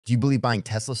Do you believe buying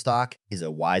Tesla stock is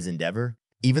a wise endeavor?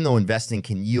 Even though investing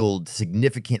can yield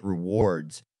significant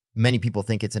rewards, many people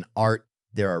think it's an art.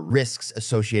 There are risks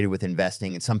associated with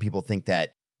investing, and some people think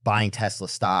that buying Tesla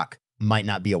stock might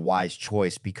not be a wise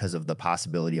choice because of the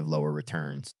possibility of lower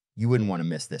returns. You wouldn't want to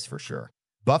miss this for sure.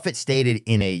 Buffett stated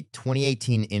in a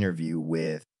 2018 interview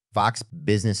with Fox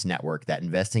Business Network that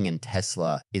investing in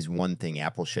Tesla is one thing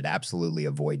Apple should absolutely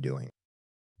avoid doing.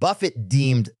 Buffett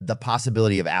deemed the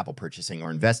possibility of Apple purchasing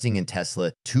or investing in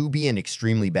Tesla to be an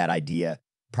extremely bad idea,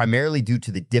 primarily due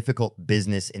to the difficult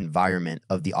business environment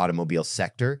of the automobile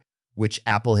sector, which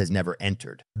Apple has never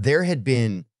entered. There had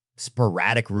been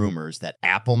sporadic rumors that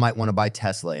Apple might want to buy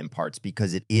Tesla in parts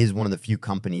because it is one of the few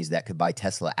companies that could buy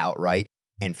Tesla outright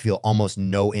and feel almost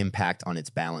no impact on its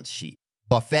balance sheet.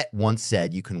 Buffett once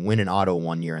said you can win an auto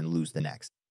one year and lose the next.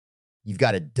 You've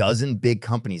got a dozen big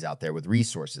companies out there with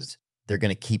resources. They're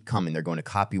going to keep coming. They're going to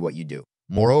copy what you do.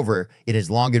 Moreover, it has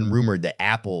long been rumored that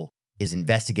Apple is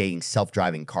investigating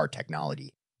self-driving car technology.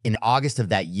 In August of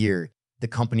that year, the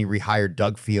company rehired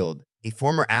Doug Field, a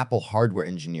former Apple hardware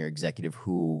engineer executive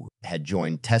who had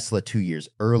joined Tesla 2 years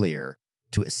earlier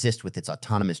to assist with its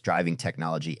autonomous driving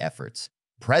technology efforts.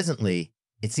 Presently,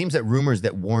 it seems that rumors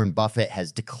that Warren Buffett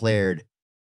has declared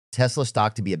Tesla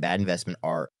stock to be a bad investment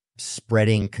are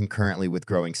spreading concurrently with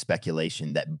growing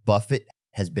speculation that Buffett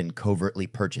has been covertly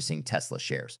purchasing Tesla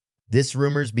shares. This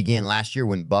rumors began last year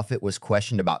when Buffett was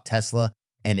questioned about Tesla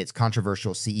and its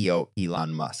controversial CEO,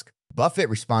 Elon Musk. Buffett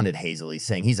responded hazily,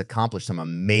 saying he's accomplished some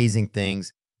amazing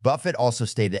things. Buffett also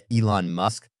stated that Elon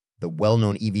Musk, the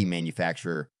well-known EV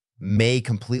manufacturer, may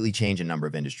completely change a number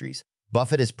of industries.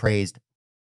 Buffett is praised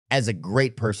as a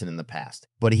great person in the past,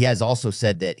 but he has also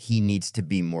said that he needs to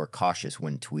be more cautious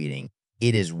when tweeting.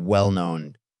 It is well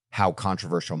known how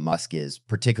controversial Musk is,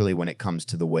 particularly when it comes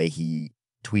to the way he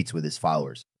tweets with his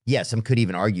followers. Yeah, some could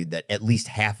even argue that at least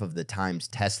half of the times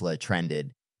Tesla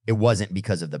trended, it wasn't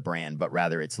because of the brand, but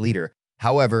rather its leader.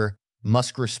 However,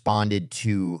 Musk responded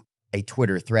to a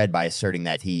Twitter thread by asserting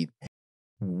that he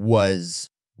was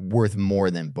worth more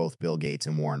than both Bill Gates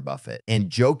and Warren Buffett, and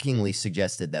jokingly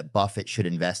suggested that Buffett should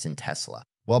invest in Tesla.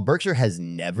 While Berkshire has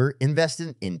never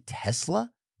invested in Tesla,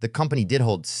 the company did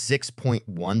hold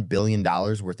 $6.1 billion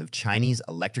worth of Chinese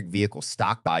electric vehicle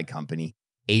stock buy company,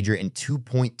 Adria, and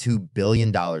 $2.2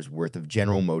 billion worth of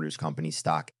General Motors company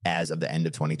stock as of the end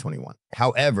of 2021.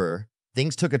 However,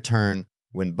 things took a turn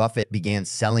when Buffett began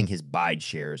selling his BIDE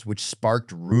shares, which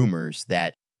sparked rumors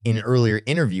that in an earlier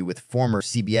interview with former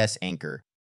CBS anchor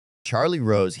Charlie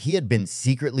Rose, he had been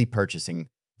secretly purchasing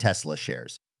Tesla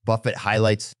shares. Buffett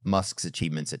highlights Musk's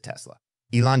achievements at Tesla.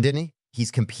 Elon, didn't he?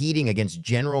 He's competing against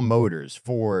General Motors,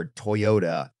 Ford,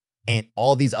 Toyota, and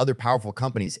all these other powerful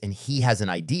companies, and he has an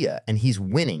idea, and he's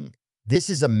winning. This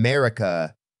is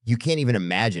America. You can't even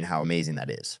imagine how amazing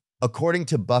that is. According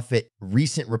to Buffett,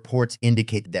 recent reports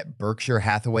indicate that Berkshire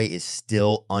Hathaway is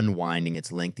still unwinding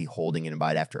its lengthy holding in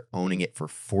BIDE after owning it for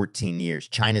 14 years,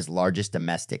 China's largest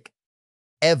domestic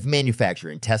EV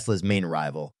manufacturer and Tesla's main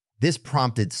rival. This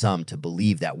prompted some to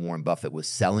believe that Warren Buffett was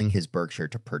selling his Berkshire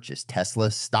to purchase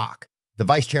Tesla stock. The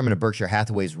vice chairman of Berkshire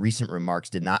Hathaway's recent remarks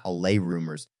did not allay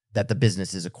rumors that the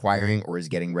business is acquiring or is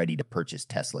getting ready to purchase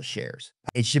Tesla shares.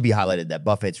 It should be highlighted that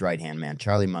Buffett's right-hand man,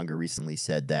 Charlie Munger, recently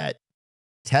said that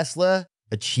Tesla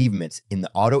achievements in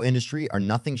the auto industry are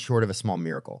nothing short of a small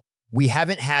miracle. We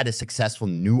haven't had a successful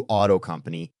new auto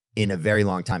company in a very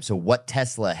long time, so what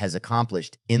Tesla has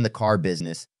accomplished in the car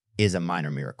business is a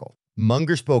minor miracle.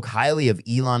 Munger spoke highly of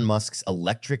Elon Musk's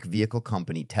electric vehicle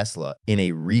company, Tesla, in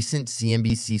a recent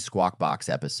CNBC Squawk Box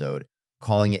episode,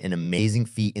 calling it an amazing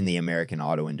feat in the American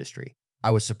auto industry.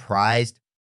 I was surprised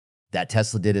that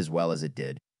Tesla did as well as it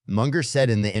did. Munger said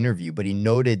in the interview, but he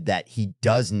noted that he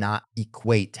does not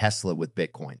equate Tesla with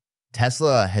Bitcoin.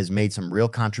 Tesla has made some real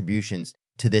contributions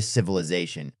to this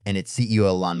civilization, and its CEO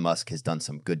Elon Musk has done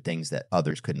some good things that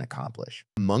others couldn't accomplish.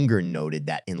 Munger noted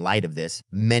that in light of this,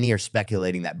 many are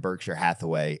speculating that Berkshire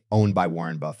Hathaway, owned by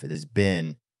Warren Buffett, has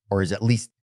been, or is at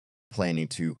least planning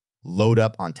to, load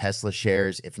up on Tesla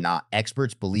shares. If not,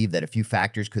 experts believe that a few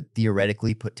factors could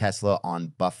theoretically put Tesla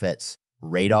on Buffett's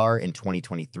radar in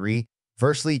 2023.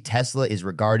 Firstly, Tesla is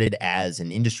regarded as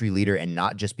an industry leader, and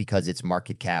not just because its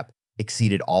market cap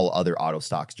exceeded all other auto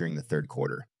stocks during the third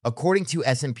quarter. According to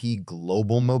S&P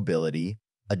Global Mobility,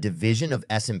 a division of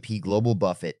S&P Global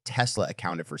Buffett, Tesla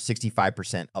accounted for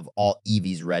 65% of all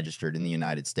EVs registered in the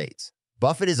United States.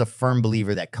 Buffett is a firm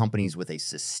believer that companies with a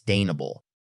sustainable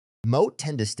moat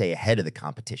tend to stay ahead of the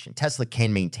competition. Tesla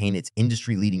can maintain its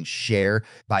industry-leading share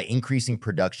by increasing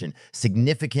production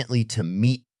significantly to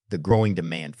meet the growing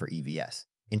demand for EVs.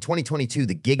 In 2022,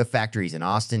 the gigafactories in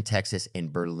Austin, Texas,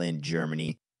 and Berlin,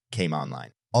 Germany, came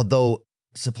online. Although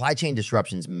supply chain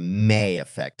disruptions may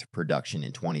affect production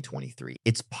in 2023,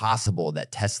 it's possible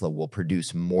that Tesla will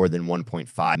produce more than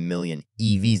 1.5 million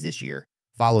EVs this year,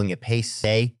 following a pace,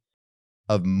 say,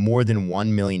 of more than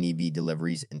 1 million EV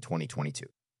deliveries in 2022.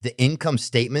 The income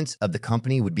statements of the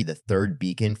company would be the third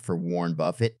beacon for Warren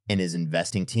Buffett and his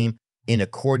investing team. In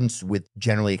accordance with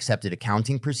generally accepted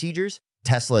accounting procedures,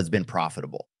 Tesla has been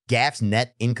profitable. GAF's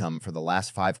net income for the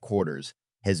last 5 quarters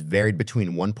has varied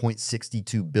between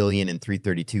 $1.62 billion and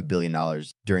 $332 billion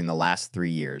during the last 3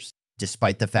 years,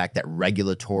 despite the fact that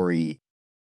regulatory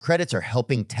credits are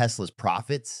helping Tesla's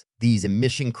profits. These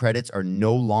emission credits are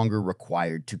no longer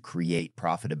required to create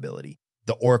profitability.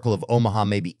 The Oracle of Omaha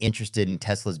may be interested in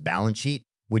Tesla's balance sheet,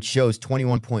 which shows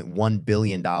 $21.1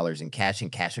 billion in cash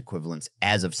and cash equivalents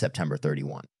as of September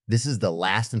 31. This is the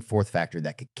last and fourth factor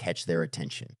that could catch their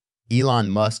attention. Elon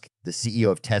Musk, the CEO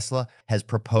of Tesla, has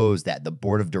proposed that the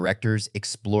board of directors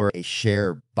explore a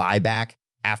share buyback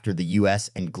after the US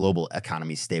and global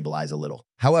economies stabilize a little.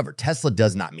 However, Tesla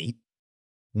does not meet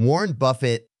Warren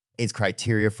Buffett's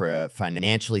criteria for a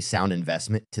financially sound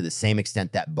investment to the same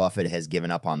extent that Buffett has given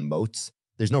up on moats.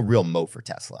 There's no real moat for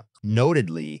Tesla.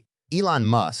 Notedly, Elon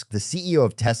Musk, the CEO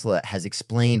of Tesla, has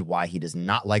explained why he does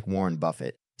not like Warren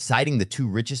Buffett, citing the two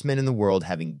richest men in the world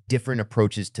having different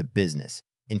approaches to business.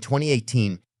 In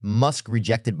 2018, Musk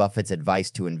rejected Buffett's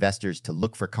advice to investors to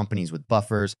look for companies with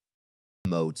buffers,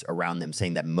 moats around them,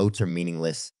 saying that moats are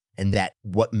meaningless and that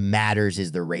what matters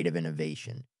is the rate of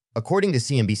innovation. According to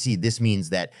CNBC, this means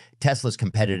that Tesla's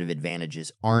competitive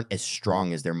advantages aren't as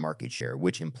strong as their market share,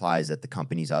 which implies that the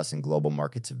company's US and global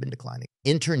markets have been declining.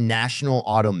 International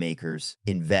automakers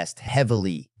invest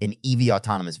heavily in EV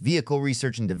autonomous vehicle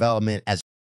research and development as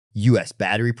US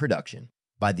battery production.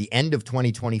 By the end of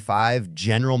 2025,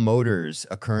 General Motors,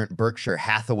 a current Berkshire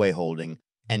Hathaway holding,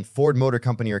 and Ford Motor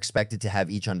Company are expected to have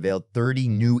each unveiled 30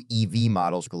 new EV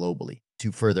models globally.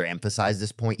 To further emphasize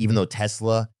this point, even though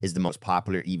Tesla is the most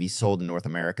popular EV sold in North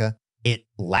America, it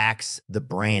lacks the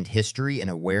brand history and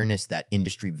awareness that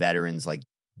industry veterans like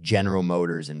General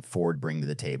Motors and Ford bring to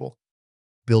the table.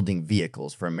 Building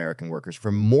vehicles for American workers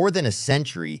for more than a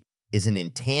century is an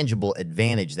intangible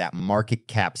advantage that market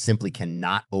cap simply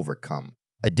cannot overcome.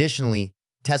 Additionally,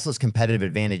 Tesla's competitive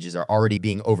advantages are already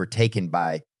being overtaken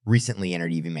by recently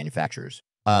entered EV manufacturers.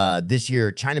 This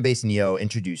year, China-based NIO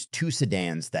introduced 2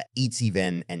 sedans, the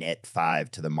ET7 and ET5,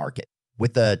 to the market.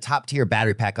 With the top-tier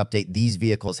battery pack update, these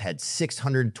vehicles had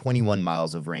 621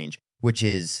 miles of range, which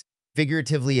is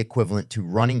figuratively equivalent to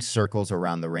running circles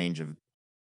around the range of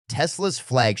Tesla's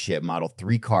flagship Model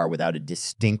 3 car without a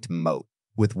distinct moat.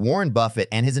 With Warren Buffett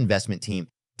and his investment team,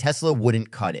 Tesla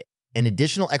wouldn't cut it. An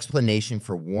additional explanation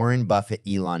for Warren Buffett,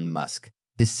 Elon Musk,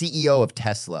 the CEO of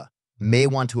Tesla, may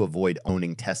want to avoid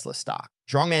owning Tesla stock.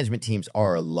 Strong management teams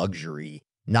are a luxury,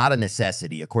 not a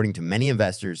necessity, according to many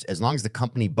investors, as long as the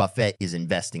company Buffett is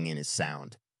investing in is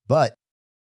sound. But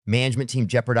management team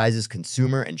jeopardizes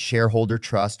consumer and shareholder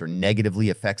trust or negatively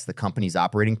affects the company's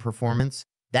operating performance.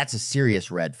 That's a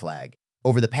serious red flag.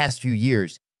 Over the past few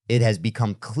years, it has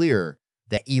become clear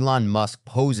that Elon Musk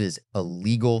poses a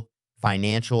legal,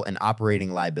 financial, and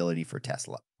operating liability for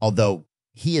Tesla. Although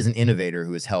he is an innovator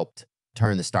who has helped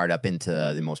turn the startup into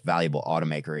the most valuable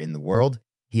automaker in the world,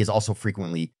 he has also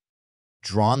frequently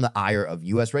drawn the ire of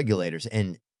US regulators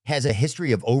and has a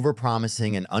history of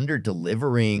overpromising and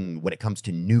under-delivering when it comes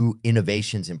to new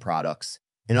innovations in products.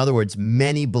 In other words,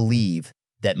 many believe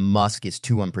that Musk is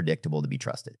too unpredictable to be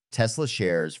trusted. Tesla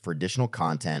shares for additional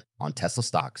content on Tesla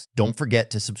stocks. Don't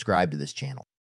forget to subscribe to this channel.